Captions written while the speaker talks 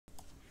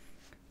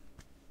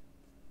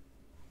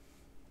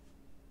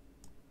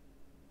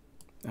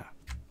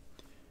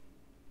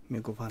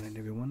Milkovane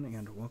everyone,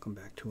 and welcome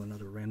back to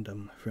another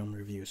random film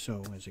review.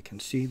 So as you can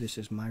see, this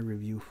is my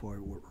review for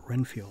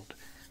Renfield.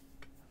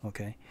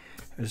 Okay,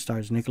 it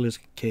stars Nicolas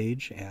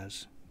Cage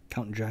as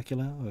Count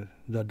Dracula, or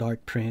the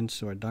Dark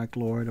Prince, or Dark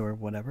Lord, or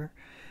whatever,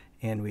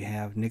 and we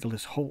have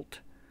Nicholas Hoult,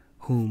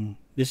 whom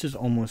this is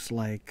almost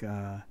like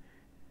the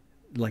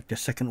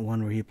second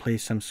one where he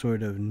plays some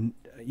sort of,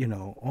 you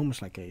know,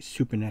 almost like a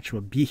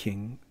supernatural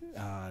being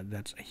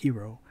that's a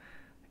hero.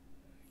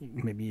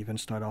 Maybe even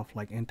start off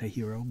like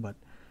anti-hero, but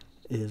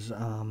is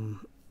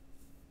and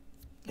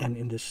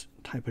in this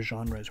type of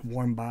genre is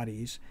Warm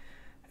Bodies,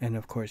 and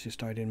of course he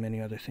starred in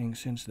many other things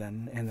since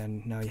then, and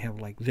then now you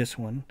have like this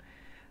one,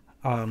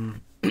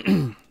 but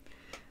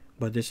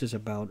this is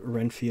about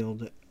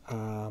Renfield,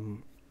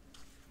 and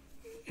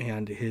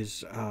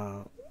his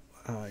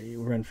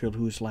Renfield,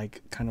 who's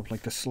like kind of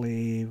like the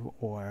slave,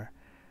 or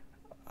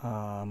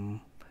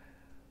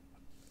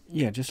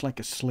yeah, just like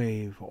a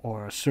slave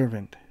or a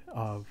servant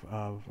of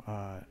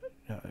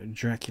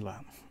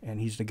Dracula, and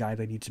he's the guy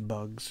that eats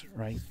bugs,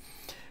 right?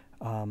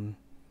 And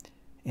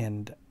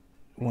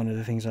one of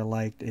the things I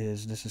liked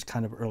is this is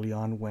kind of early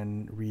on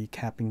when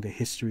recapping the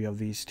history of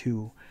these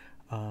two.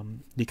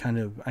 They kind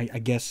of, I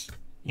guess,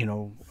 you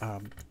know,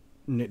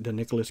 the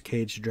Nicolas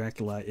Cage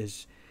Dracula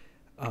is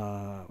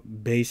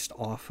based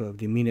off of,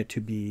 they mean it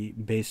to be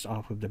based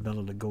off of the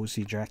Bela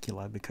Lugosi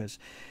Dracula, because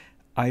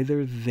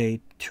either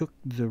they took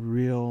the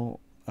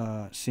real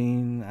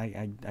scene,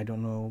 I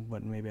don't know,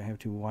 but maybe I have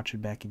to watch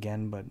it back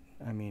again, but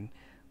I mean,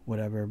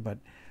 whatever, but,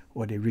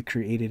 or they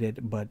recreated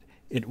it, but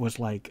it was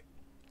like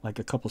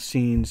a couple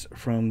scenes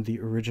from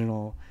the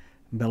original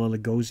Bela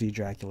Lugosi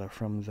Dracula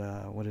from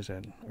the, what is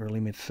it,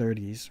 early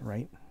mid-30s,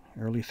 right?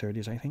 Early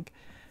 30s, I think.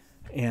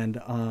 And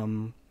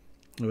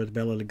with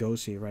Bela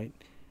Lugosi, right?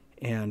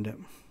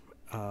 And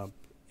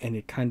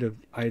it kind of,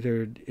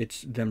 either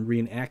it's them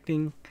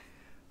reenacting,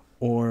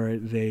 or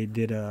they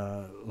did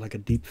a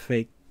deep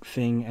fake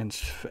thing and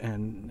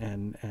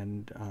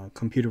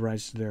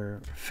computerized their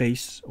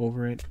face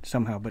over it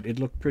somehow, but it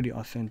looked pretty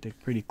authentic,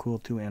 pretty cool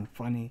too, and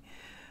funny.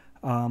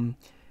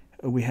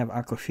 We have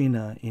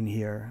Awkwafina in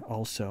here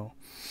also,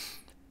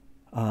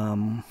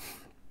 and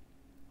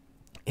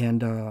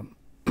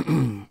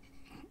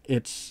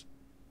it's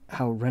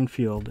how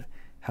Renfield,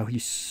 how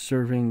he's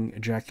serving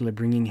Dracula,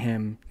 bringing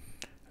him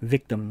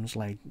victims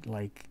like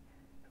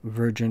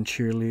virgin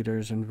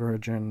cheerleaders and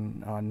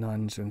virgin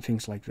nuns and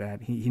things like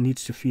that. He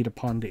needs to feed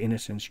upon the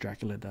innocence,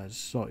 Dracula does,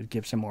 so it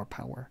gives him more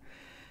power.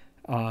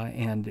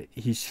 And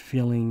he's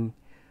feeling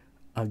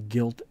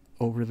guilt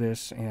over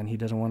this, and he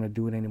doesn't want to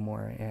do it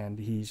anymore, and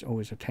he's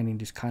always attending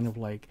these kind of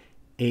like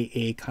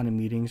AA kind of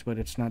meetings, but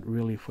it's not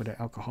really for the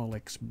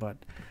alcoholics, but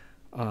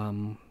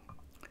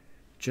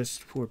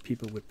just for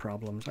people with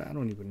problems. I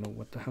don't even know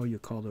what the hell you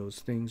call those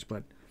things,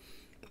 but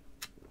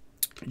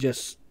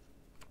just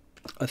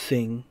a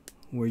thing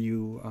where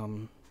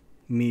you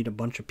meet a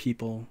bunch of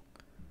people,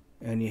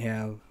 and you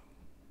have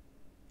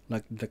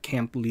like the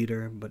camp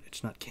leader, but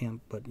it's not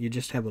camp, but you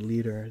just have a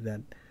leader that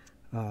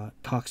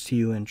talks to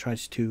you and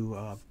tries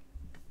to,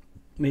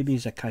 maybe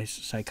he's a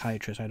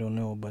psychiatrist, I don't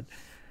know, but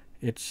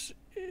it's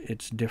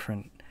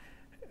different.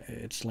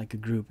 It's like a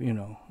group, you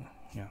know.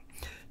 Yeah.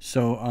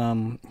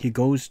 So he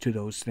goes to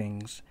those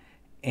things,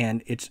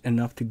 and it's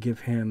enough to give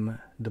him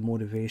the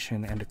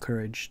motivation and the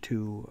courage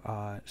to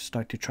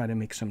start to try to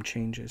make some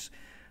changes,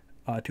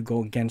 to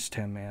go against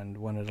him. And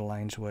one of the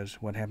lines was,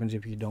 what happens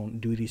if you don't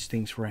do these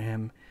things for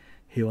him?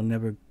 He will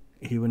never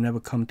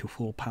come to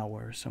full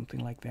power, or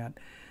something like that.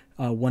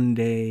 One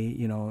day,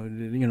 you know,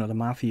 the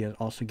mafia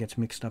also gets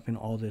mixed up in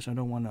all this. I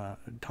don't want to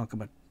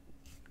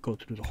go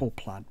through the whole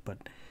plot,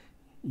 but,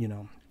 you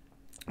know,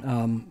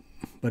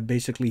 but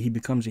basically he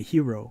becomes a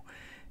hero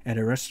at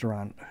a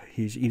restaurant.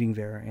 He's eating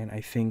there, and I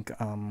think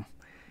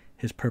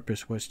his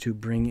purpose was to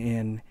bring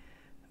in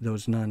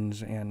those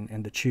nuns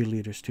and the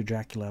cheerleaders to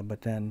Dracula,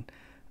 but then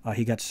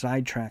he got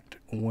sidetracked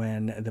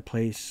when the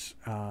place,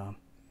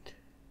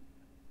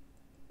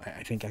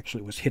 I think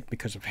actually was hit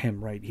because of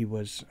him, right? He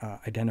was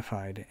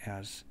identified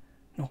as,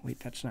 no, wait,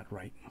 that's not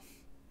right.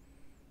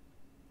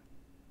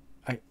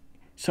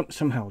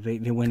 Somehow they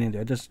went in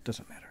there. It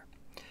doesn't matter.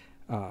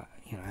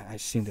 You know,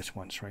 I've seen this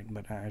once, right?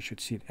 But I should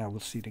see it. I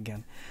will see it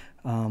again.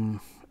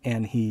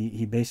 And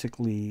he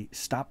basically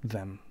stopped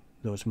them,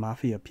 those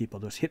mafia people,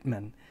 those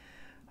hitmen.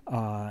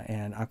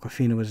 And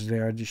Awkwafina was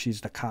there.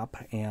 She's the cop,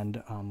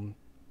 and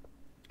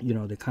you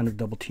know, they kind of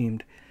double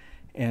teamed.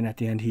 And at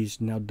the end, he's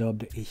now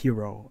dubbed a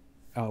hero.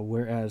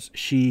 Whereas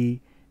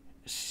she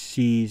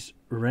sees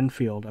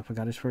Renfield, I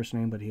forgot his first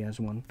name, but he has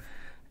one,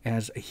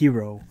 as a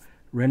hero.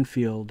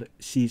 Renfield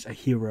sees a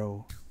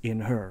hero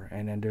in her,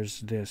 and then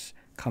there's this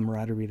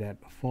camaraderie that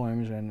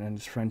forms, and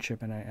this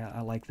friendship, and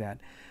I like that.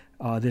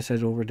 This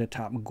has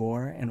over-the-top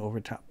gore and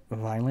over-the-top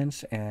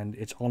violence, and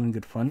it's all in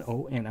good fun.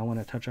 Oh, and I want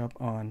to touch up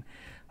on,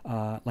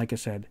 like I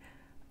said,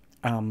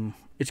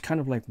 it's kind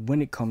of like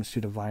when it comes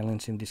to the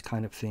violence in these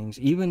kind of things,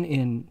 even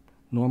in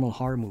normal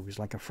horror movies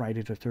like a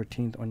Friday the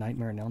 13th or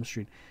Nightmare on Elm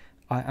Street,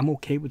 I'm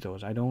okay with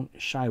those. I don't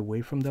shy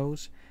away from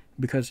those,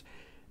 because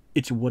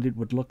it's what it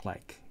would look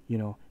like. you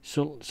know,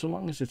 so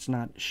long as it's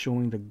not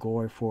showing the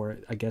gore for,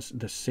 I guess,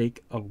 the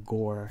sake of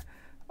gore.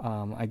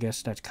 I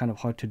guess that's kind of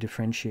hard to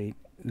differentiate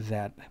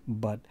that,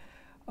 but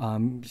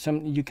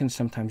you can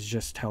sometimes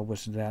just tell,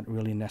 was that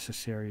really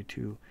necessary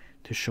to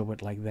show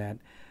it like that.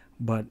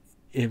 But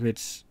if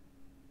it's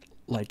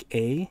like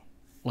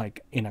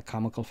in a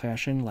comical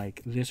fashion,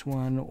 like this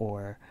one,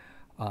 or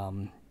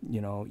you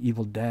know,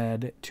 Evil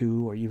Dead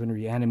 2, or even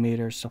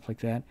Reanimator, stuff like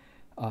that,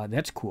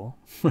 that's cool.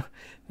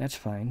 That's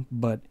fine.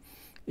 But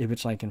if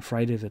it's like in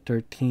Friday the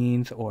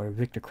 13th or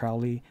Victor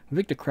Crowley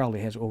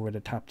has over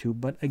the top too,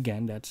 but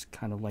again, that's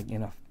kind of like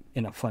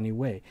in a funny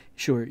way.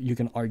 Sure, you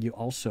can argue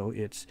also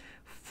it's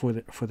for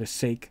the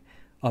sake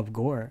of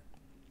gore,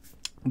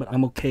 but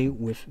I'm okay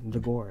with the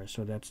gore,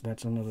 so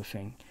that's another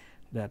thing.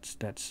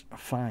 That's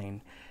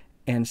fine.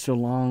 And so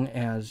long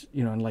as,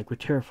 you know, and like with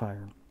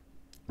Terrifier,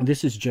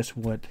 this is just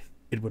what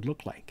it would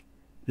look like.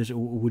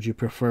 Would you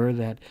prefer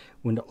that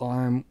when the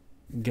arm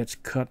gets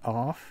cut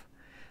off,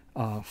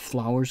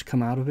 flowers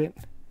come out of it?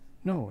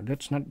 No,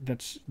 that's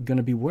going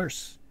to be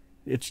worse.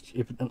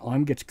 If an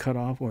arm gets cut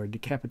off or a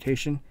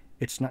decapitation,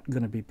 it's not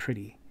going to be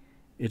pretty.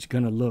 It's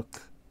going to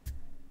look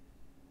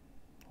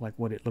like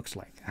what it looks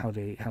like, how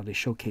they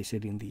showcase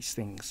it in these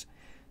things.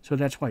 So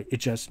that's why it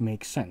just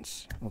makes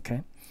sense,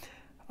 okay?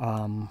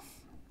 Or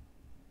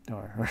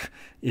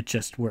it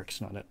just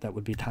works. No, that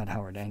would be Todd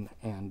Howard,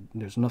 and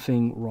there's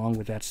nothing wrong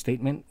with that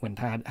statement. When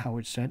Todd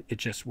Howard said it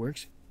just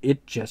works,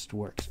 it just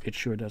works. It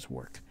sure does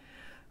work.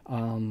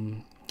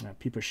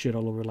 People shit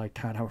all over like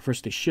Todd Howard.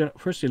 First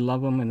they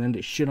love him, and then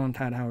they shit on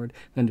Todd Howard.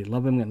 Then they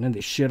love him, and then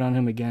they shit on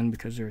him again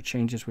because there are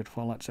changes with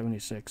Fallout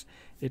 76.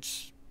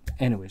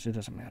 Anyways, it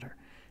doesn't matter.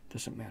 It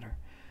doesn't matter.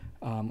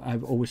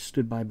 I've always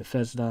stood by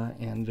Bethesda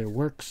and their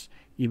works,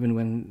 even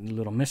when a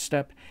little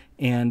misstep.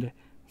 And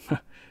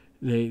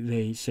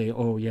they say,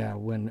 oh yeah,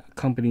 when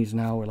companies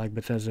now are like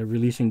Bethesda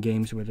releasing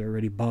games where they're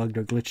already bugged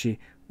or glitchy.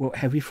 Well,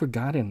 have you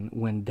forgotten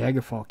when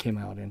Daggerfall came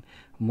out and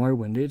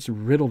Morrowind? It's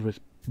riddled with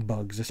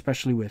bugs,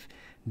 especially with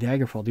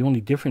Daggerfall. The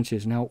only difference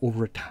is now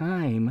over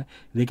time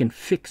they can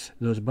fix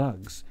those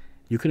bugs.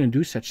 You couldn't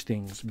do such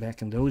things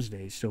back in those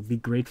days, so be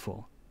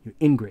grateful. You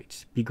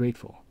ingrates, be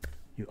grateful.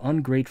 You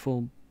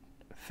ungrateful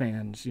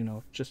fans, you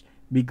know, just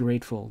be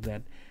grateful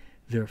that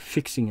they're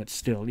fixing it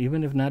still,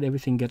 even if not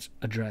everything gets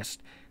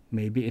addressed.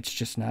 Maybe it's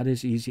just not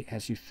as easy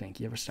as you think.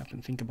 You ever stop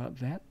and think about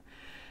that?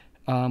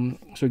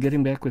 So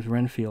getting back with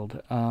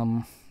Renfield,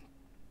 I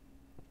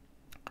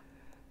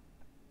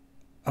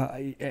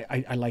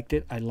liked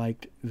it.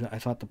 I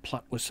thought the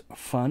plot was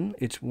fun.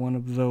 It's one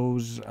of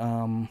those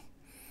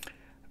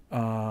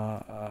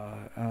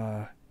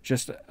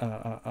just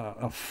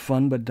a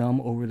fun but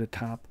dumb, over the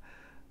top.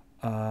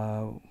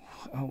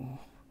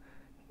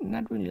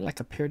 Not really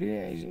like a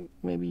parody.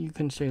 Maybe you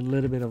can say a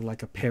little bit of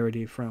like a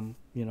parody from,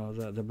 you know,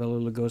 the Bela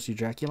Lugosi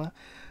Dracula,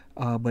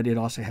 but it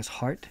also has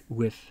heart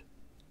with,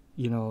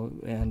 you know,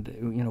 and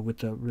you know, with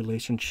the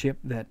relationship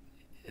that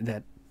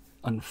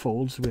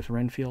unfolds with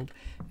Renfield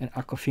and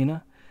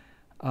Awkwafina.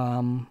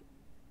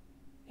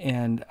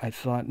 And I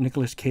thought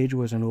Nicolas Cage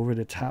was an over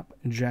the top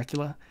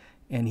Dracula,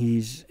 and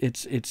it's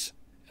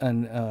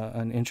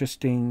an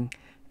interesting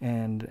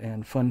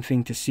and fun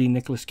thing to see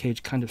Nicolas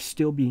Cage kind of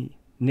still be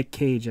Nick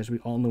Cage, as we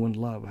all know and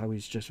love, how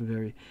he's just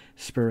very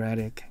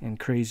sporadic and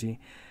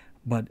crazy,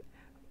 but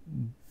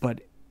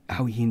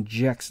how he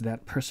injects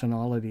that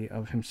personality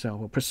of himself,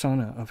 or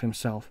persona of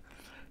himself,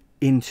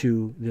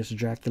 into this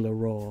Dracula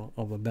role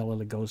of a Bela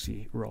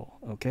Lugosi role.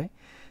 Okay,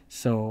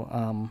 so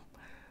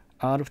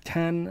out of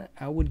 10,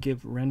 I would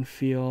give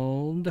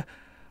Renfield,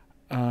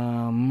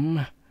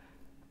 I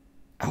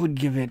would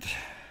give it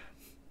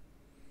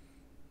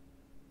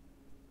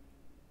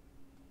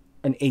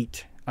an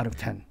 8 out of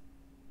 10.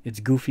 It's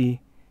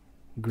goofy,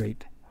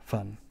 great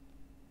fun.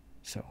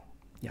 So,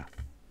 yeah.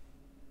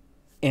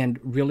 And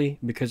really,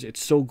 because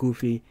it's so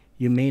goofy,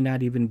 you may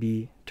not even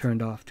be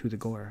turned off to the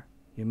gore.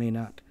 You may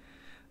not.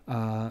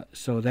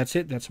 So that's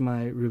it. That's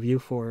my review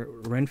for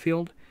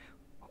Renfield.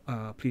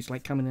 Please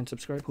like, comment, and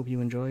subscribe. Hope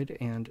you enjoyed,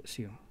 and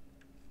see you.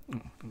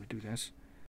 Let me do this.